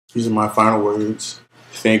These are my final words.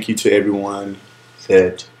 Thank you to everyone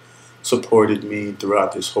that supported me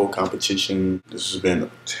throughout this whole competition. This has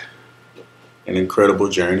been an incredible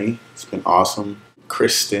journey. It's been awesome.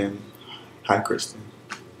 Kristen, hi Kristen,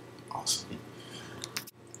 awesome.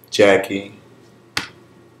 Jackie,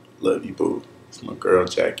 love you, boo. It's my girl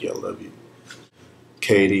Jackie, I love you.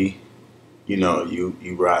 Katie, you know you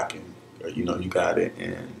rocking, or you know you got it,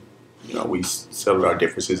 and you know we settled our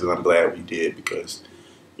differences, and I'm glad we did because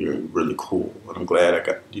you're really cool, and I'm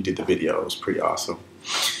glad you did the video. It was pretty awesome.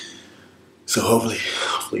 So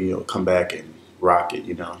hopefully you'll come back and rock it.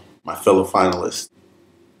 You know, my fellow finalists,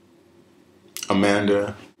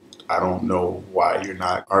 Amanda. I don't know why you're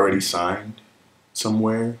not already signed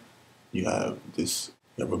somewhere. You have this.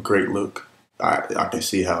 You have a great look. I can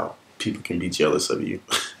see how people can be jealous of you.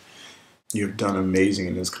 You've done amazing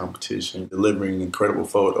in this competition, delivering incredible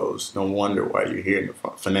photos. No wonder why you're here in the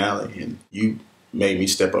finale, and you made me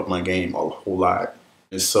step up my game a whole lot.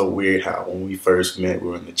 It's so weird how when we first met, we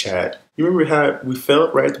were in the chat. You remember how we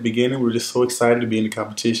felt right at the beginning? We were just so excited to be in the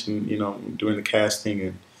competition, you know, during the casting,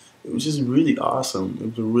 and it was just really awesome. It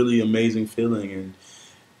was a really amazing feeling, and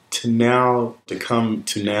to come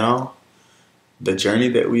to now, the journey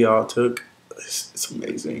that we all took, it's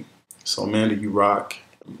amazing. So Amanda, you rock.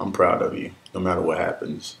 I'm proud of you. No matter what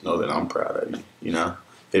happens, know that I'm proud of you. You know,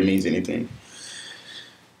 if it means anything.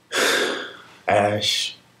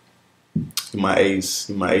 Ash, you're my ace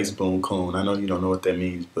boon coon. I know you don't know what that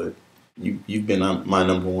means, but you've been my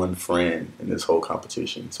 #1 friend in this whole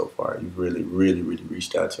competition so far. You've really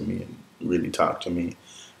reached out to me and really talked to me.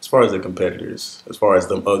 As far as the competitors, as far as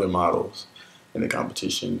the other models in the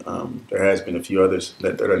competition, there has been a few others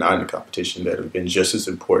that are not in the competition that have been just as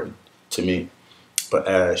important to me. But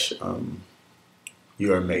Ash,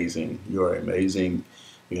 you are amazing. You are amazing.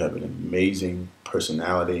 You have an amazing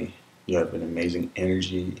personality. You have an amazing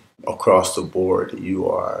energy across the board. You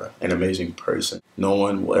are an amazing person. No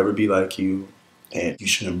one will ever be like you, and you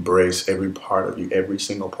should embrace every part of you, every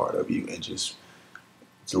single part of you, and just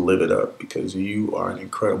to live it up because you are an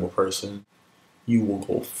incredible person. You will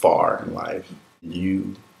go far in life.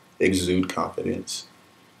 You exude confidence,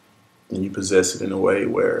 and you possess it in a way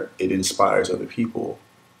where it inspires other people.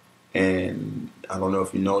 And I don't know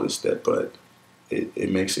if you noticed that, but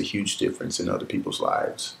it makes a huge difference in other people's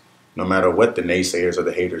lives. No matter what the naysayers or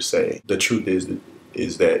the haters say, the truth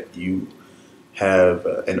is that you have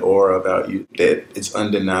an aura about you that it's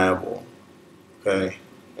undeniable, okay?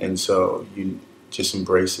 And so you just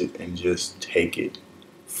embrace it and just take it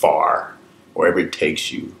far, wherever it takes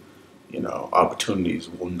you. You know, opportunities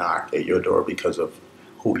will knock at your door because of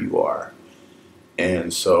who you are.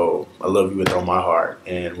 And so I love you with all my heart,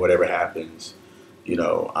 and whatever happens, you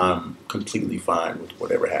know, I'm completely fine with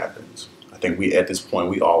whatever happens. I think at this point,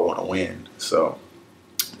 we all want to win. So,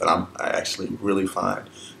 but I'm actually really fine,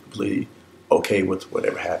 completely okay with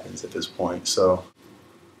whatever happens at this point. So,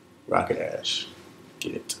 Rocket Ash,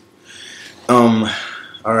 get it. All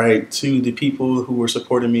right, to the people who were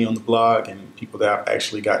supporting me on the blog and people that I've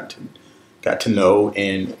actually got to know,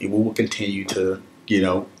 and we will continue to, you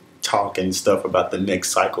know, talk and stuff about the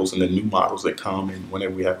next cycles and the new models that come, and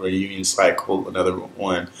whenever we have a reunion cycle, another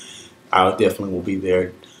one, I definitely will be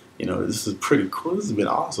there. You know, this is pretty cool. This has been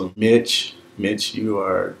awesome. Mitch,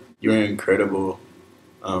 you're an incredible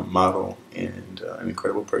model and an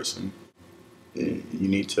incredible person. You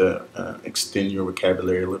need to extend your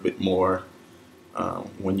vocabulary a little bit more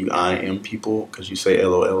when you I am people, because you say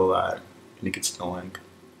LOL a lot and it gets annoying.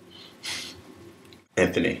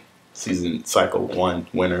 Anthony, season cycle 1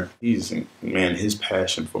 winner. Man, his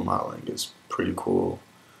passion for modeling is pretty cool.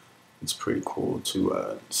 It's pretty cool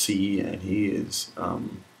to see, and he is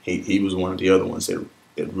he was one of the other ones that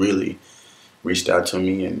really reached out to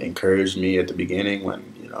me and encouraged me at the beginning when,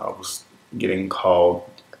 you know, I was getting called,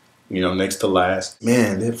 you know, next to last.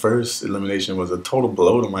 Man, that first elimination was a total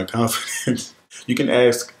blow to my confidence. You can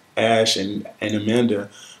ask Ash and Amanda.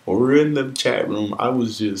 When we were in the chat room, I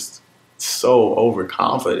was just so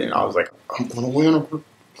overconfident. I was like, I'm gonna win.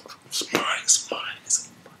 It's mine.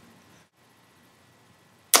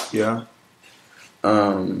 Yeah.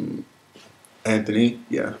 Anthony,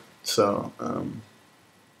 yeah. So,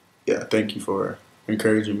 yeah, thank you for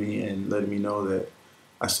encouraging me and letting me know that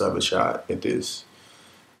I still have a shot at this.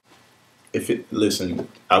 Listen,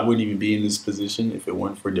 I wouldn't even be in this position if it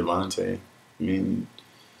weren't for Devontae. I mean,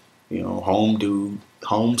 you know,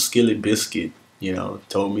 home skillet biscuit, you know,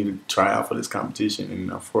 told me to try out for this competition.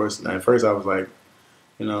 And at first I was like,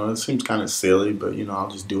 you know, it seems kind of silly, but, you know,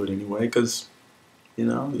 I'll just do it anyway because, you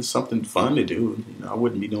know, it's something fun to do. You know, I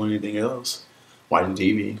wouldn't be doing anything else. Watching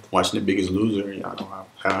TV, watching The Biggest Loser, y'all know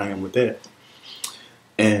how I am with that.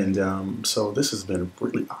 And so this has been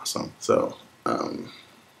really awesome. So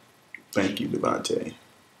thank you, Devontae,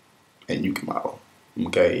 and you, Kamau.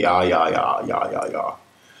 Okay, y'all.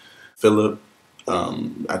 Philip,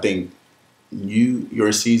 I think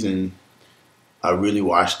your season, I really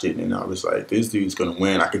watched it and I was like, this dude's gonna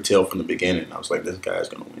win. I could tell from the beginning. I was like, this guy's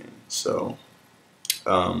gonna win. So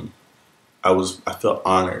I felt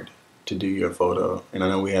honored to do your photo, and I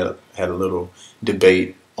know we had a little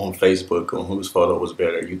debate on Facebook on whose photo was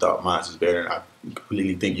better. You thought mine was better, and I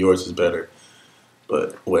completely think yours is better.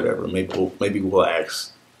 But whatever, maybe we'll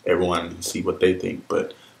ask everyone and see what they think.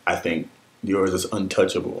 But I think yours is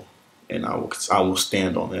untouchable, and I will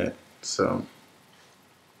stand on that. So,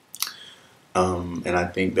 and I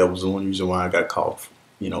think that was the one reason why I got called,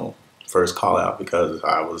 first call out, because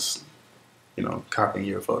I was, copying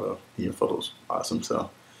your photo. Your photo's awesome. So,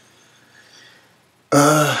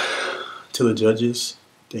 to the judges,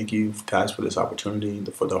 thank you guys for this opportunity,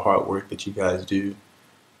 for the hard work that you guys do.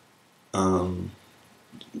 You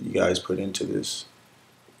guys put into this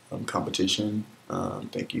competition.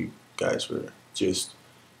 Thank you guys for just,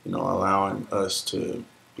 allowing us to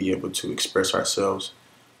be able to express ourselves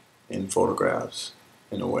in photographs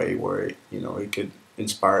in a way where it could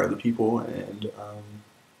inspire other people, and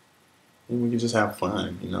we could just have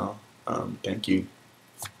fun.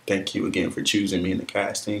 Thank you again for choosing me in the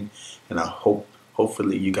casting, and I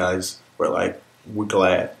hopefully you guys were like, we're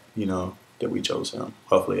glad that we chose him.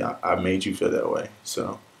 Hopefully I made you feel that way.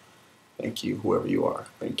 So thank you, whoever you are.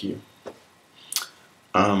 Thank you.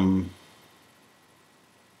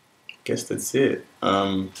 Guess that's it.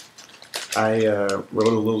 I wrote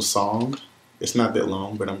a little song. It's not that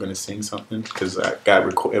long, but I'm gonna sing something because it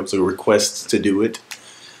was a request to do it,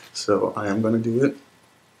 so I am gonna do it.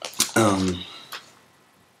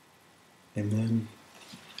 And then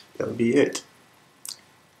that'll be it.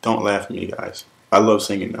 Don't laugh at me, guys. I love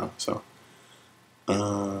singing now, so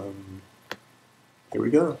here we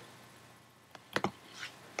go.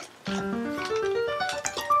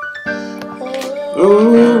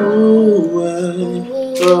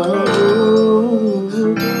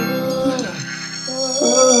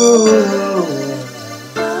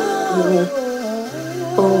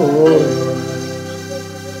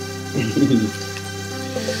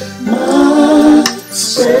 My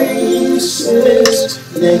space is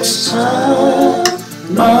next time.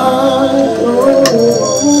 My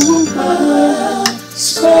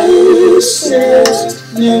space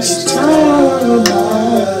is next time.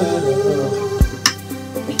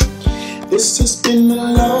 This has been a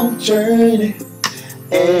long journey,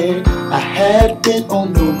 and I had been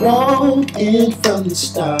on the wrong end from the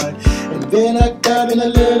start. And then I got in a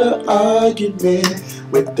little argument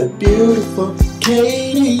with the beautiful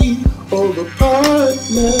Katie over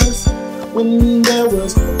partners when there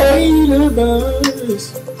was 8 of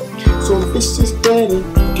us. So this is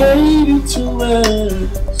dedicated to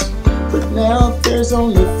us, but now there's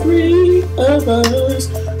only 3 of us.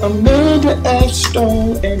 Amanda,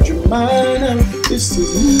 Ashton, and Jemina. This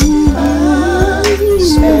is my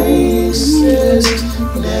spaces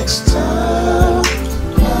next time.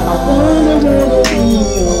 I wanna be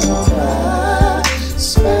on my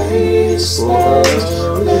space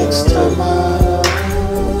next time.